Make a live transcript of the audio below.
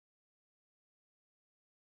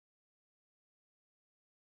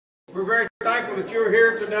We're very thankful that you're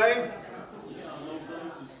here today.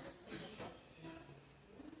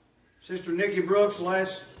 Sister Nikki Brooks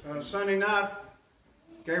last Sunday night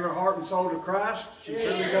gave her heart and soul to Christ. She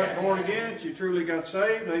truly got born again. She truly got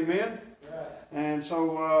saved. Amen. And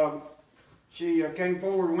so she came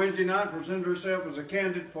forward Wednesday night and presented herself as a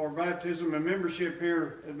candidate for baptism and membership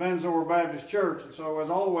here at Vanzora Baptist Church. And so as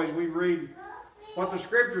always, we read what the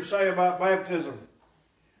Scriptures say about baptism.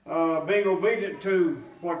 Being obedient to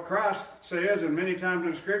what Christ says, and many times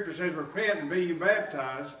in the Scripture says, repent and be ye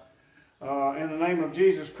baptized in the name of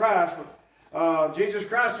Jesus Christ. But Jesus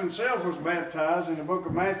Christ himself was baptized in the book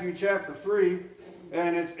of Matthew chapter 3,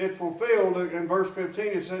 and it fulfilled in verse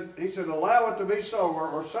 15. He said, allow it to be so,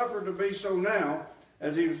 or suffer it to be so now,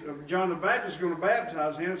 as John the Baptist is going to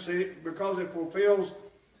baptize him, see, because it fulfills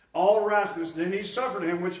all righteousness. Then he suffered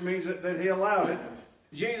him, which means that he allowed it.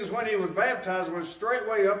 Jesus, when he was baptized, went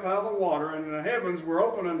straightway up out of the water, and the heavens were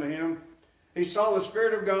opened unto him. He saw the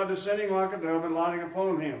Spirit of God descending like a dove and lighting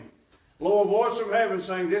upon him. Lo, a voice from heaven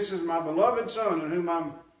saying, this is my beloved Son, in whom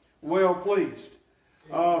I'm well pleased.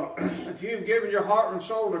 If you've given your heart and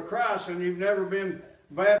soul to Christ and you've never been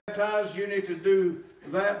baptized, you need to do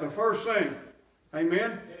that the first thing.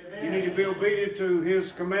 Amen? You need to be obedient to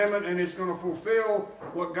his commandment, and it's going to fulfill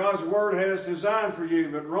what God's Word has designed for you.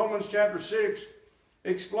 But Romans chapter 6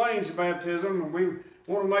 explains baptism, and we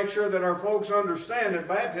want to make sure that our folks understand that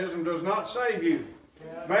baptism does not save you.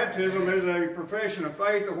 Baptism is a profession of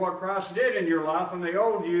faith of what Christ did in your life, and the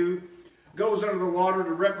old you goes under the water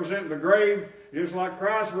to represent the grave. Just like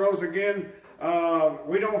Christ rose again,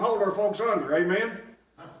 we don't hold our folks under. Amen?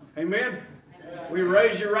 Amen? We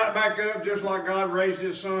raise you right back up just like God raised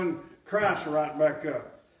his Son Christ right back up.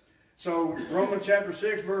 So Romans chapter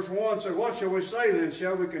 6 verse 1 says, what shall we say then?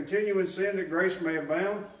 Shall we continue in sin that grace may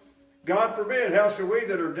abound? God forbid. How shall we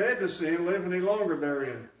that are dead to sin live any longer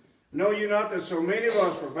therein? Know you not that so many of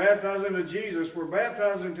us were baptized into Jesus, were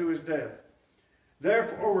baptized into his death?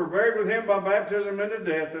 Therefore we're buried with him by baptism into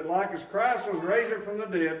death, that like as Christ was raised from the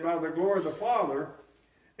dead by the glory of the Father,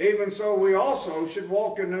 even so we also should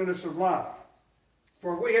walk in newness of life.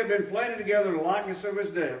 For if we have been planted together in the likeness of his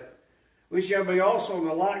death, we shall be also in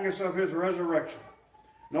the likeness of his resurrection.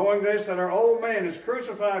 Knowing this, that our old man is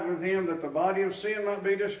crucified with him, that the body of sin might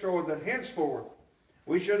be destroyed, that henceforth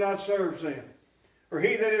we should not serve sin. For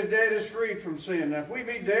he that is dead is freed from sin. Now if we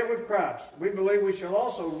be dead with Christ, we believe we shall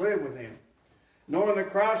also live with him. Knowing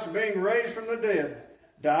that Christ, being raised from the dead,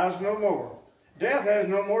 dies no more. Death has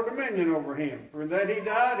no more dominion over him. For that he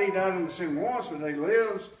died unto sin once, but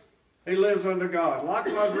he lives unto God.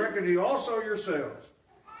 Likewise reckon ye also yourselves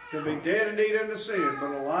to be dead indeed unto sin,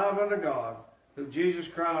 but alive unto God, through Jesus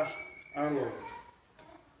Christ our Lord.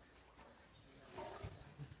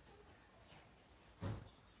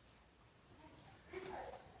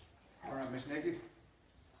 All right, Miss Nikki.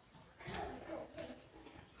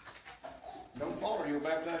 Don't fall or you'll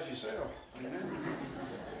baptize yourself. Amen.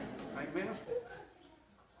 Amen.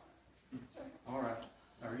 All right.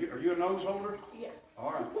 Are you a nose holder? Yeah.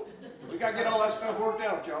 All right. We got to get all that stuff worked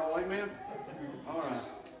out, y'all. Amen. All right.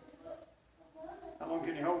 How long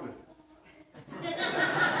can you hold it?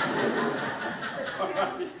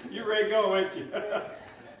 You're ready to go, ain't you?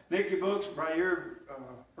 Nikki Brooks, by your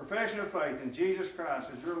profession of faith in Jesus Christ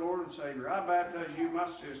as your Lord and Savior, I baptize you, my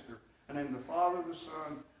sister, in the name of the Father, the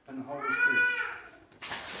Son, and the Holy Spirit.